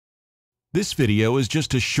This video is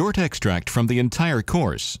just a short extract from the entire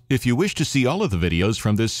course. If you wish to see all of the videos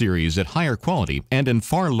from this series at higher quality and in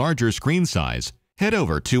far larger screen size, head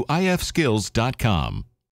over to ifskills.com.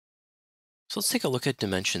 So let's take a look at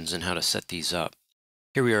dimensions and how to set these up.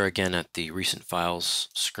 Here we are again at the recent files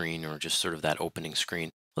screen, or just sort of that opening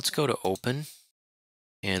screen. Let's go to open,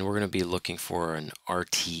 and we're going to be looking for an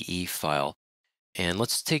RTE file. And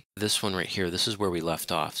let's take this one right here. This is where we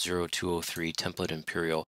left off, 0203 template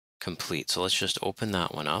imperial complete. So let's just open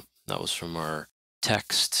that one up. That was from our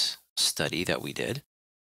text study that we did.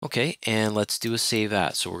 Okay, and let's do a save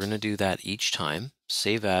as. So we're going to do that each time.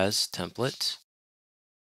 Save as template.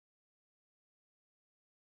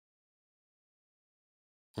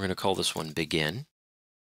 We're going to call this one begin.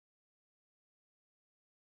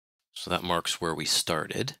 So that marks where we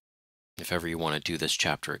started. If ever you want to do this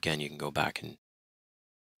chapter again, you can go back and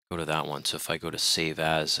go to that one. So if I go to save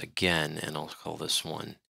as again, and I'll call this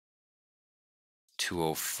one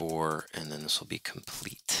 204, and then this will be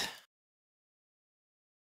complete.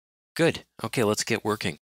 Good. Okay, let's get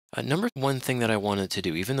working. Number one thing that I wanted to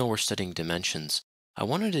do, even though we're studying dimensions, I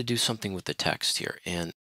wanted to do something with the text here.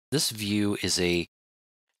 And this view is a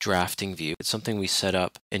drafting view. It's something we set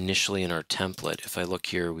up initially in our template. If I look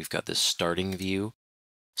here, we've got this starting view.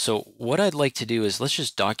 So what I'd like to do is let's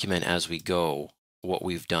just document as we go what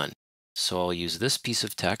we've done. So I'll use this piece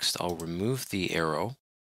of text. I'll remove the arrow,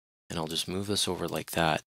 and I'll just move this over like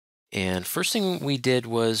that. And first thing we did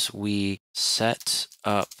was we set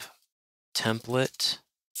up template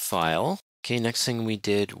file. Okay, next thing we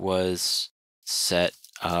did was set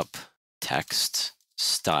up text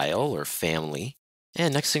style or family.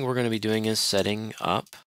 And next thing we're going to be doing is setting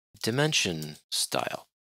up dimension style.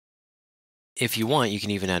 If you want, you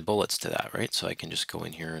can even add bullets to that, right? So I can just go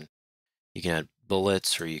in here and you can add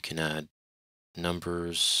bullets, or you can add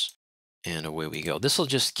numbers, and away we go. This will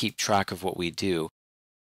just keep track of what we do.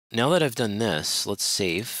 Now that I've done this, let's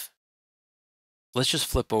save. Let's just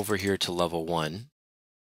flip over here to level 1.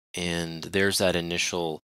 And there's that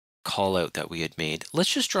initial call out that we had made.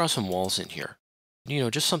 Let's just draw some walls in here.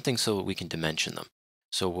 Just something so that we can dimension them.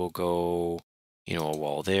 So we'll go, a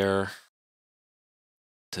wall there,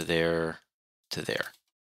 to there, to there.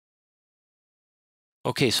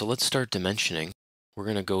 Okay, so let's start dimensioning. We're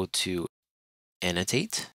going to go to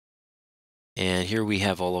annotate. And here we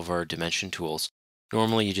have all of our dimension tools.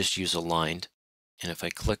 Normally you just use aligned. And if I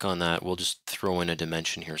click on that, we'll just throw in a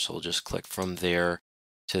dimension here. So we'll just click from there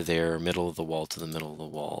to there, middle of the wall to the middle of the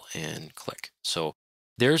wall, and click. So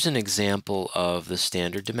there's an example of the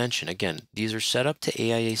standard dimension. Again, these are set up to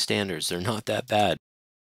AIA standards. They're not that bad.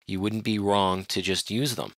 You wouldn't be wrong to just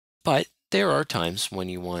use them. But there are times when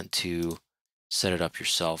you want to set it up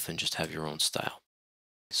yourself and just have your own style.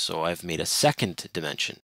 So I've made a second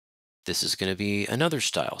dimension. This is going to be another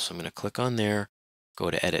style. So I'm going to click on there, go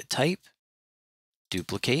to Edit Type,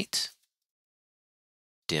 Duplicate,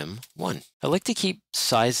 Dim 1. I like to keep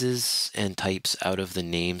sizes and types out of the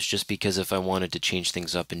names, just because if I wanted to change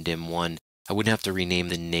things up in Dim 1, I wouldn't have to rename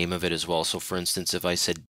the name of it as well. So for instance, if I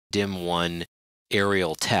said Dim 1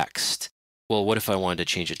 Arial Text, well, what if I wanted to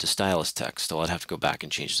change it to Stylus Text? Well, I'd have to go back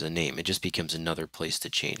and change the name. It just becomes another place to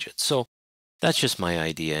change it. So that's just my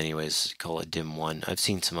idea anyways, call it Dim 1. I've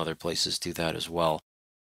seen some other places do that as well.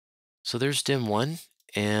 So there's Dim 1,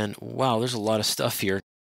 and wow, there's a lot of stuff here.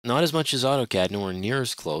 Not as much as AutoCAD, nowhere near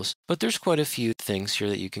as close, but there's quite a few things here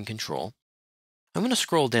that you can control. I'm going to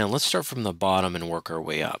scroll down. Let's start from the bottom and work our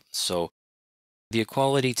way up. So the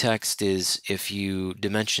equality text is if you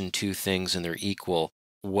dimension two things and they're equal,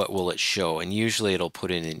 what will it show? And usually it'll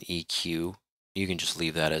put in an EQ. You can just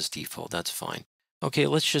leave that as default. That's fine. Okay,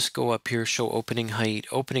 let's just go up here, show opening height.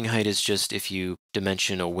 Opening height is just if you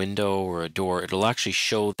dimension a window or a door, it'll actually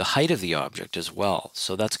show the height of the object as well.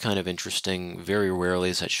 So that's kind of interesting. Very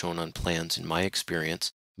rarely is that shown on plans in my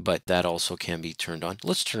experience, but that also can be turned on.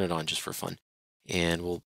 Let's turn it on just for fun. And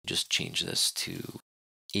we'll just change this to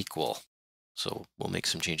equal. So we'll make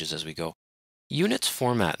some changes as we go. Units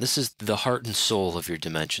format. This is the heart and soul of your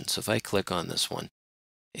dimension. So if I click on this one,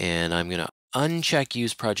 and I'm going to uncheck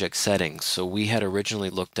use project settings. So we had originally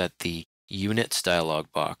looked at the units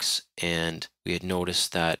dialog box, and we had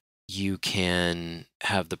noticed that you can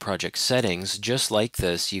have the project settings just like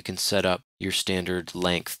this. You can set up your standard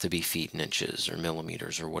length to be feet and inches or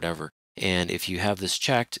millimeters or whatever. And if you have this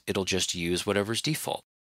checked, it'll just use whatever's default.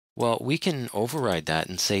 Well, we can override that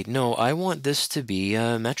and say, no, I want this to be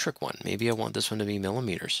a metric one. Maybe I want this one to be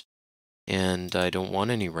millimeters. And I don't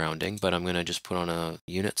want any rounding, but I'm going to just put on a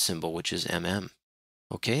unit symbol, which is mm.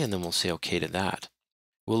 Okay, and then we'll say okay to that.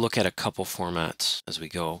 We'll look at a couple formats as we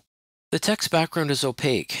go. The text background is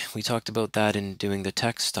opaque. We talked about that in doing the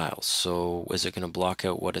text styles. So is it going to block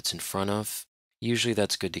out what it's in front of? Usually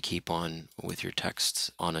that's good to keep on with your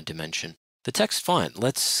text on a dimension. The text font,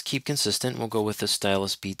 let's keep consistent. We'll go with the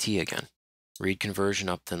stylus BT again. Read conversion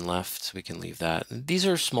up then left, we can leave that. These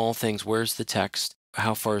are small things. Where's the text?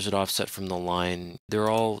 How far is it offset from the line? They're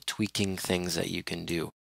all tweaking things that you can do.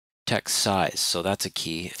 Text size, so that's a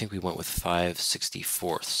key. I think we went with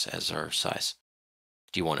 5/64 as our size.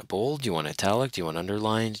 Do you want it bold? Do you want it italic? Do you want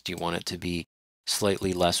underlined? Do you want it to be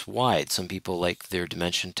slightly less wide? Some people like their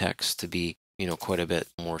dimension text to be, quite a bit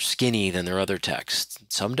more skinny than their other text.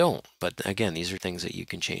 Some don't, but again, these are things that you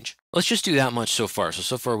can change. Let's just do that much so far.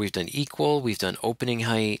 So far we've done equal, we've done opening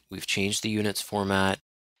height, we've changed the units format,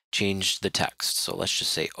 changed the text. So let's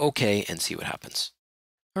just say okay and see what happens.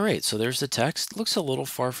 All right, so there's the text. It looks a little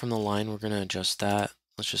far from the line. We're going to adjust that.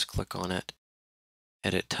 Let's just click on it,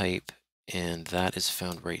 edit type, and that is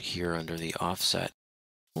found right here under the offset.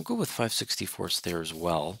 We'll go with 5/64 there as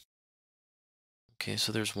well. Okay,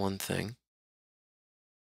 so there's one thing.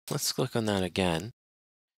 Let's click on that again,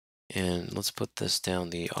 and let's put this down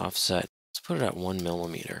the offset. Let's put it at 1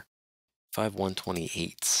 millimeter,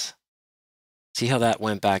 5/128. See how that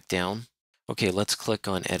went back down? Okay, let's click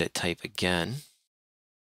on edit type again.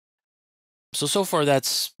 So far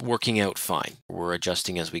that's working out fine. We're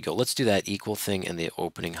adjusting as we go. Let's do that equal thing and the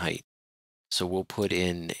opening height. So we'll put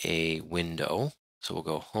in a window. So we'll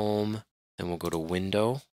go home, then we'll go to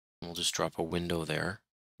window, and we'll just drop a window there.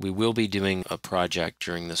 We will be doing a project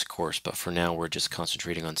during this course, but for now we're just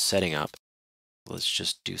concentrating on setting up. Let's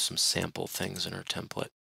just do some sample things in our template.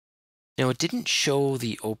 Now it didn't show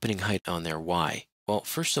the opening height on there. Why? Well,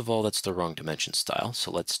 first of all, that's the wrong dimension style. So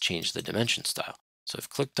let's change the dimension style. So I've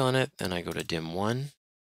clicked on it, then I go to dim 1.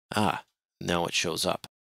 Now it shows up.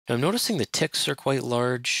 Now I'm noticing the ticks are quite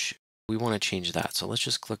large. We want to change that. So let's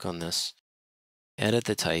just click on this, edit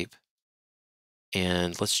the type,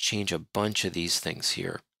 and let's change a bunch of these things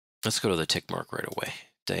here. Let's go to the tick mark right away,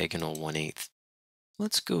 diagonal 1/8.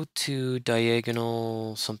 Let's go to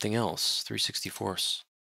diagonal something else, 3/64.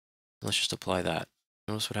 Let's just apply that.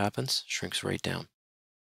 Notice what happens? Shrinks right down.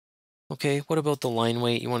 Okay, what about the line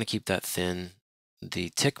weight? You want to keep that thin.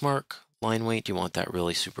 The tick mark line weight, do you want that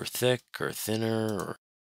really super thick or thinner? Or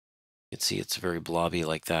you can see it's very blobby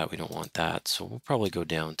like that. We don't want that. So we'll probably go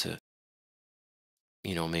down to,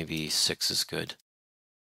 maybe 6 is good.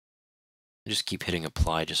 Just keep hitting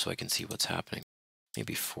apply just so I can see what's happening.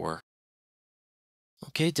 Maybe 4.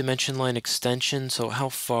 Okay, dimension line extension. So how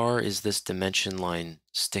far is this dimension line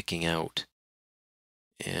sticking out?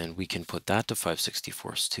 And we can put that to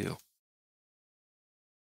 5/64 too.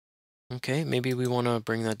 Okay, maybe we want to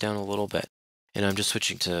bring that down a little bit. And I'm just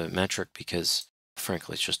switching to metric because,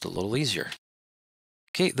 frankly, it's just a little easier.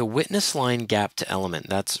 Okay, the witness line gap to element,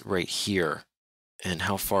 that's right here. And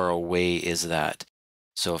how far away is that?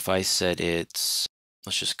 So if I said let's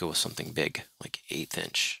just go with something big, like 1/8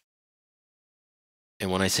 inch.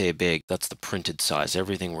 And when I say big, that's the printed size.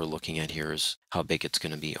 Everything we're looking at here is how big it's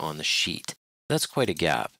going to be on the sheet. That's quite a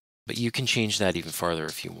gap, but you can change that even farther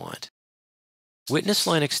if you want. Witness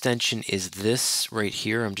line extension is this right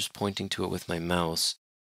here. I'm just pointing to it with my mouse.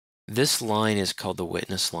 This line is called the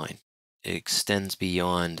witness line. It extends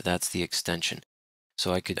beyond, that's the extension.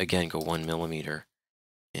 So I could, again, go 1 millimeter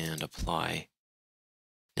and apply.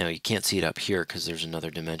 Now you can't see it up here because there's another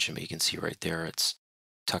dimension, but you can see right there it's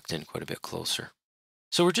tucked in quite a bit closer.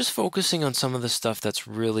 So we're just focusing on some of the stuff that's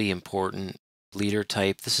really important. Leader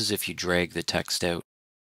type, this is if you drag the text out.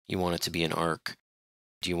 You want it to be an arc.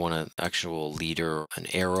 Do you want an actual leader, an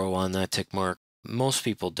arrow on that tick mark? Most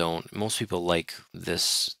people don't. Most people like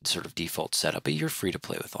this sort of default setup, but you're free to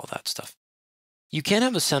play with all that stuff. You can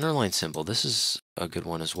have a centerline symbol. This is a good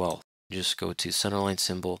one as well. Just go to centerline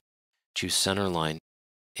symbol, choose centerline.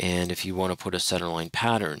 And if you want to put a centerline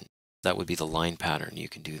pattern, that would be the line pattern. You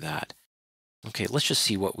can do that. Okay, let's just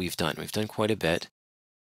see what we've done. We've done quite a bit.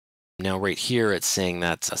 Now right here, it's saying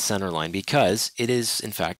that's a centerline because it is,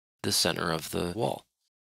 in fact, the center of the wall.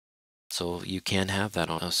 So you can have that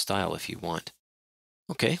on a style if you want.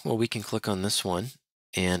 Okay, well, we can click on this one.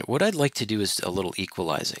 And what I'd like to do is a little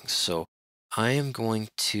equalizing. So I am going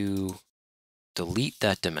to delete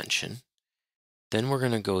that dimension. Then we're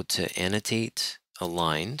going to go to annotate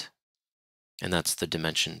aligned, and that's the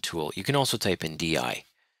dimension tool. You can also type in DI.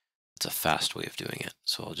 It's a fast way of doing it.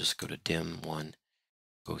 So I'll just go to dim 1,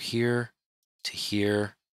 go here, to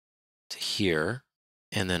here, to here,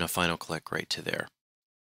 and then a final click right to there.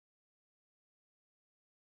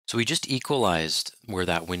 So we just equalized where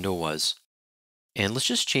that window was. And let's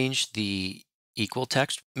just change the equal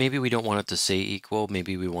text. Maybe we don't want it to say equal.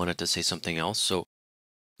 Maybe we want it to say something else. So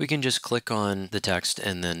we can just click on the text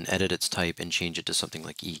and then edit its type and change it to something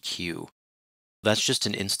like EQ. That's just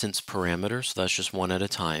an instance parameter, so that's just one at a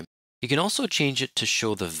time. You can also change it to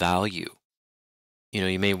show the value.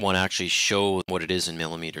 You may want to actually show what it is in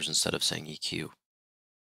millimeters instead of saying EQ.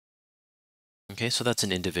 Okay, so that's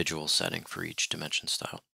an individual setting for each dimension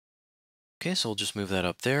style. Okay, so we'll just move that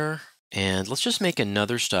up there. And let's just make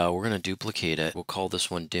another style. We're going to duplicate it. We'll call this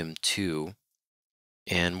one dim2.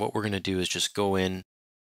 And what we're going to do is just go in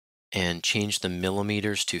and change the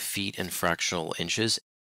millimeters to feet and fractional inches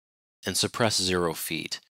and suppress 0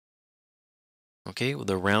 feet. Okay, with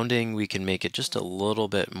the rounding, we can make it just a little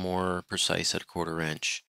bit more precise at 1/4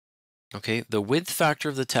 inch. Okay, the width factor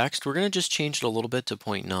of the text, we're going to just change it a little bit to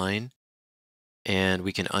 0.9, and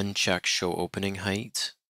we can uncheck show opening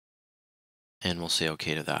height, and we'll say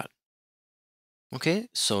OK to that. Okay,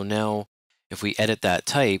 so now if we edit that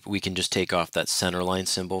type, we can just take off that center line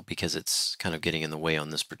symbol because it's kind of getting in the way on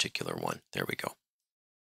this particular one. There we go.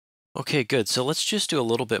 Okay, good. So let's just do a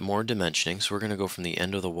little bit more dimensioning. So we're going to go from the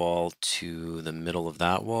end of the wall to the middle of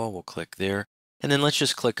that wall. We'll click there. And then let's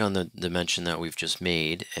just click on the dimension that we've just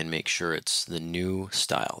made and make sure it's the new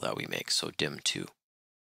style that we make. So dim2.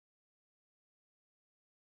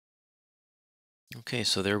 Okay,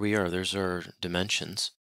 so there we are. There's our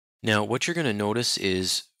dimensions. Now, what you're going to notice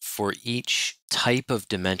is for each type of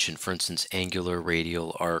dimension, for instance, angular,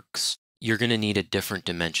 radial, arcs, you're going to need a different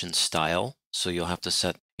dimension style. So you'll have to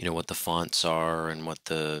set, what the fonts are and what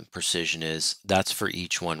the precision is. That's for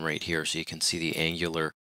each one right here. So you can see the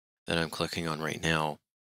angular that I'm clicking on right now.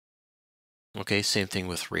 Okay, same thing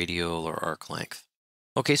with radial or arc length.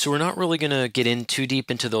 Okay, so we're not really going to get in too deep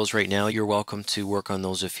into those right now. You're welcome to work on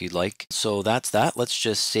those if you'd like. So that's that. Let's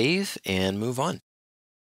just save and move on.